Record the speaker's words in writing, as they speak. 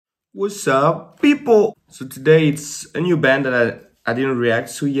What's up, people? So today it's a new band that I didn't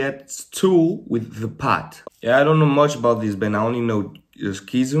react to yet. It's Tool with The Pot. Yeah, I don't know much about this band. I only know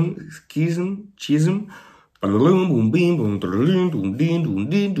Schism. And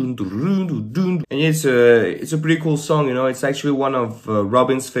yeah, it's a pretty cool song, you know. It's actually one of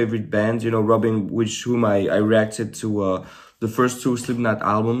Robin's favorite bands, you know, Robin, whom I reacted to the first two Slipknot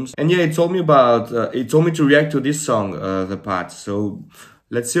albums. And yeah, it told me to react to this song, The Pot. So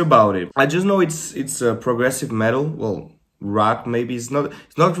let's hear about it. I just know it's progressive metal. Well, rock maybe. It's not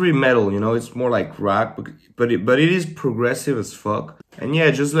really metal, you know. It's more like rock, but it is progressive as fuck. And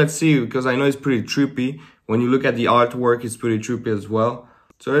yeah, just let's see, because I know it's pretty trippy. When you look at the artwork, it's pretty trippy as well.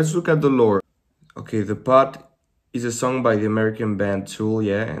 So let's look at the lore. Okay, The Pot is a song by the American band Tool,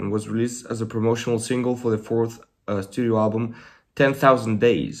 yeah, and was released as a promotional single for the fourth studio album, 10,000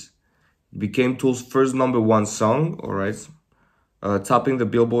 Days. It became Tool's first #1 song, alright, topping the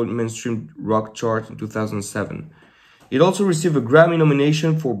Billboard mainstream rock chart in 2007. It also received a Grammy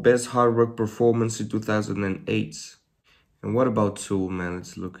nomination for Best Hard Rock Performance in 2008. And what about Tool, man?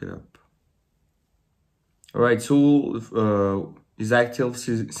 Let's look it up. Alright, Tool is active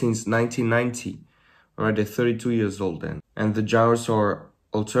since 1990. Alright, they're 32 years old then. And the genres are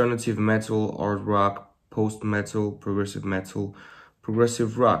alternative metal, art rock, post-metal, progressive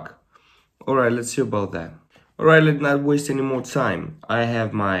rock. Alright, let's hear about that. Alright, let's not waste any more time. I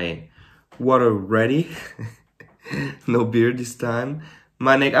have my water ready. No beer this time.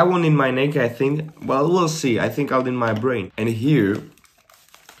 My neck, I won't need my neck, I think. Well, we'll see. I think I'll need my brain. And here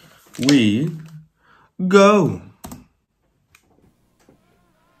we go.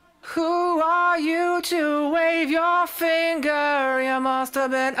 Who are you to wave your finger? You must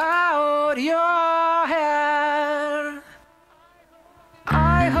have been out your head.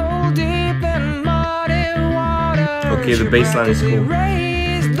 I hold deep in muddy water. Okay, the bass line is cool.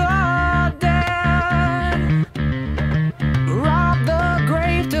 Raise the dead. Rob the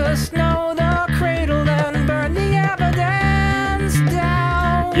grave to snow the cradle, then burn the evidence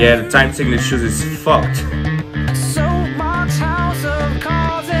down. Yeah, the time signatures is fucked. Soapbox house of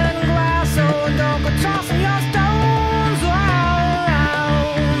cards and glass, so don't go tossing your stones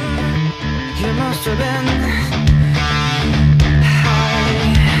around. You must have been high.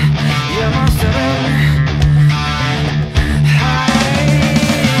 You must have been high.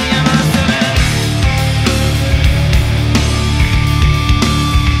 You must have been.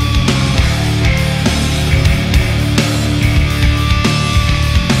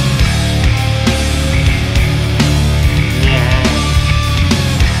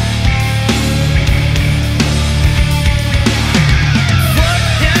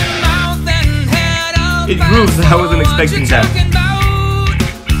 It grooves, I wasn't expecting that.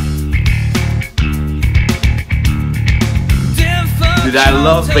 Dude, I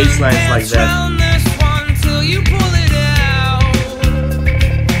love bass lines like that.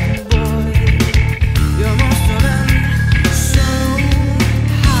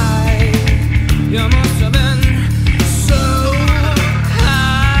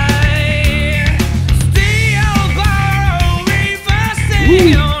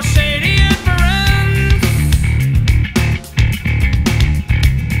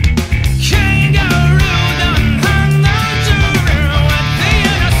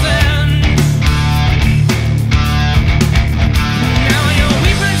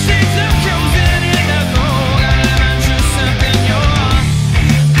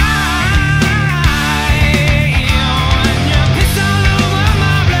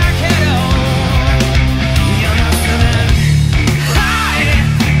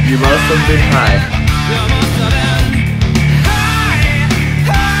 You must have been high.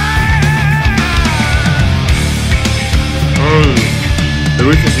 The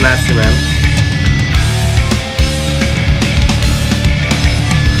riff is nasty, man.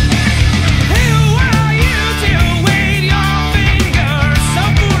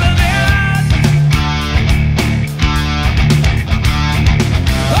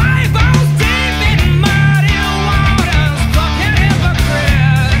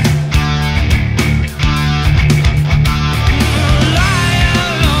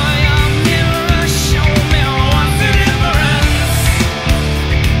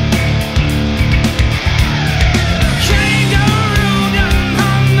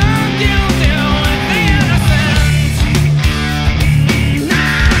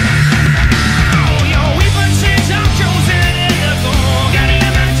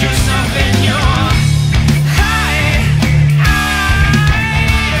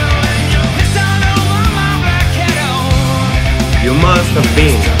 You must have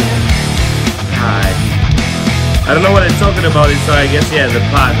been high. I I don't know what they're talking about, so I guess, yeah, the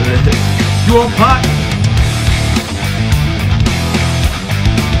pot. You want pot?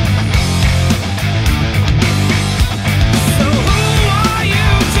 So who are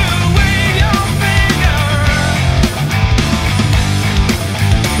you to wave your finger?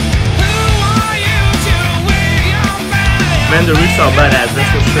 Who are you to wave your finger? Man, the riffs are badass,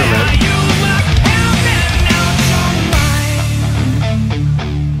 that's for sure, man. You must have been out your mind.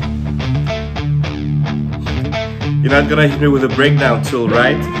 You're not gonna hit me with a breakdown tool,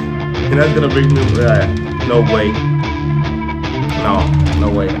 right? You're not gonna bring me no way. No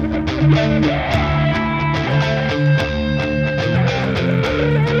way.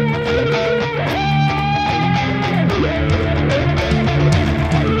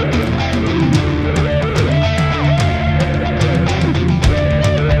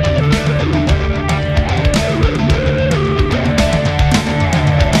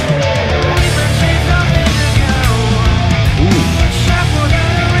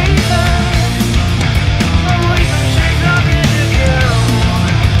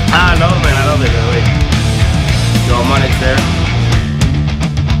 There.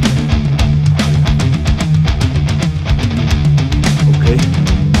 Okay.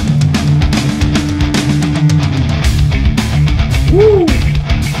 Woo!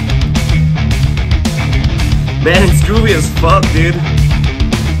 Man, it's groovy as fuck, dude.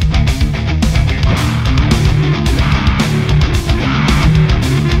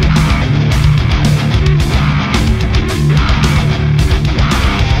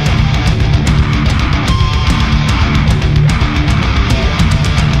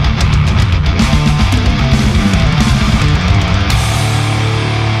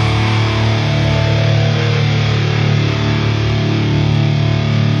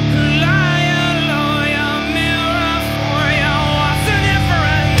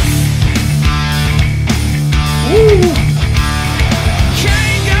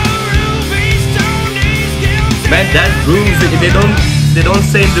 Man, that grooves, they don't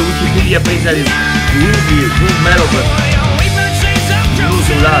say in the Wikipedia page that it's groove metal, but it grooves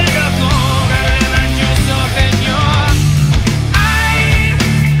a lot.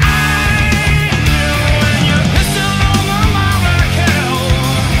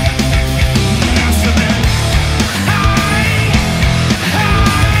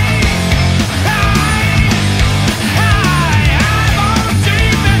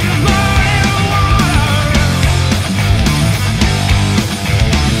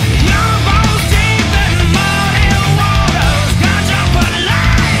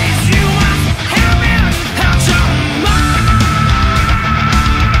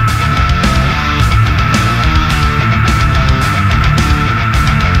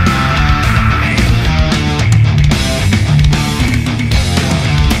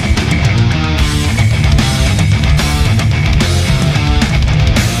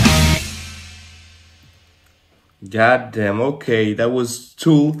 God damn, okay, that was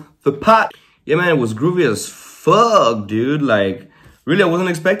Tool, The Pot. Yeah, man, it was groovy as fuck, dude. Like, really, I wasn't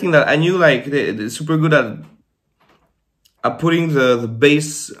expecting that. I knew, like, they're super good at putting the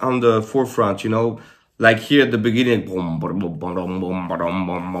bass on the forefront, you know? Like here at the beginning, boom, boom, boom, boom, boom, boom,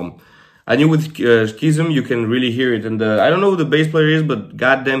 boom, boom. I knew with Schism, you can really hear it. And I don't know who the bass player is, but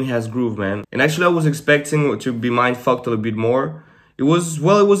goddamn, he has groove, man. And actually, I was expecting to be mind-fucked a little bit more. It was,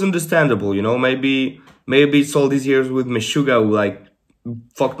 well, it was understandable, you know? Maybe it's all these years with Meshuggah who, like,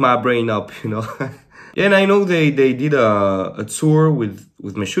 fucked my brain up, you know? Yeah, and I know they did a tour with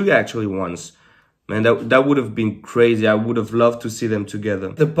Meshuggah actually once. Man, that would have been crazy. I would have loved to see them together.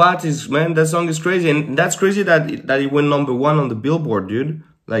 The Pot is, man, that song is crazy. And that's crazy that it went #1 on the Billboard, dude.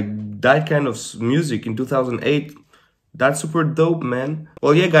 Like, that kind of music in 2008. That's super dope, man.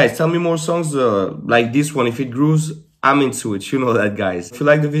 Well, yeah, guys, tell me more songs like this one. If it grooves, I'm into it. You know that, guys. If you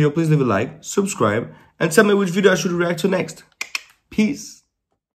like the video, please leave a like, subscribe, and tell me which video I should react to next. Peace.